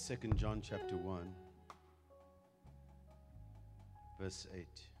think it's 2 John chapter 1, verse 8.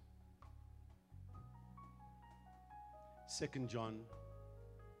 2 John,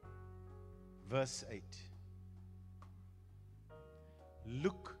 verse 8.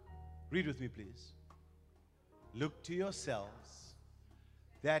 Look, read with me please. Look to yourselves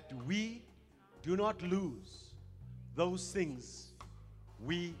that we do not lose those things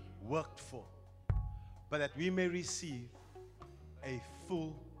we worked for, but that we may receive a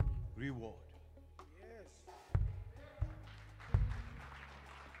full reward.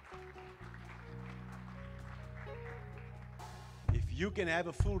 If you can have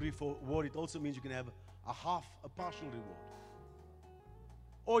a full reward, it also means you can have a partial reward.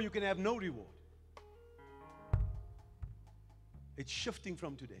 Or you can have no reward. It's shifting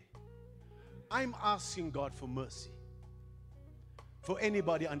from today. I'm asking God for mercy for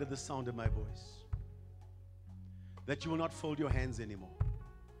anybody under the sound of my voice, that you will not fold your hands anymore,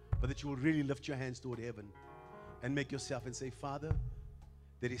 but that you will really lift your hands toward heaven and make yourself and say, Father,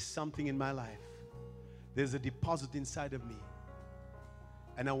 there is something in my life. There's a deposit inside of me,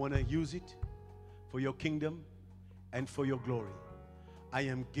 and I want to use it for your kingdom and for your glory. I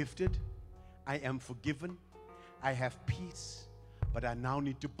am gifted. I am forgiven. I have peace, but I now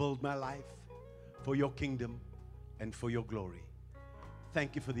need to build my life for your kingdom and for your glory.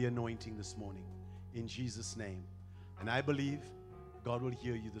 Thank you for the anointing this morning, in Jesus' name. And I believe God will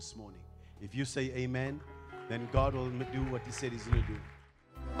hear you this morning. If you say amen, then God will do what He said He's going to do.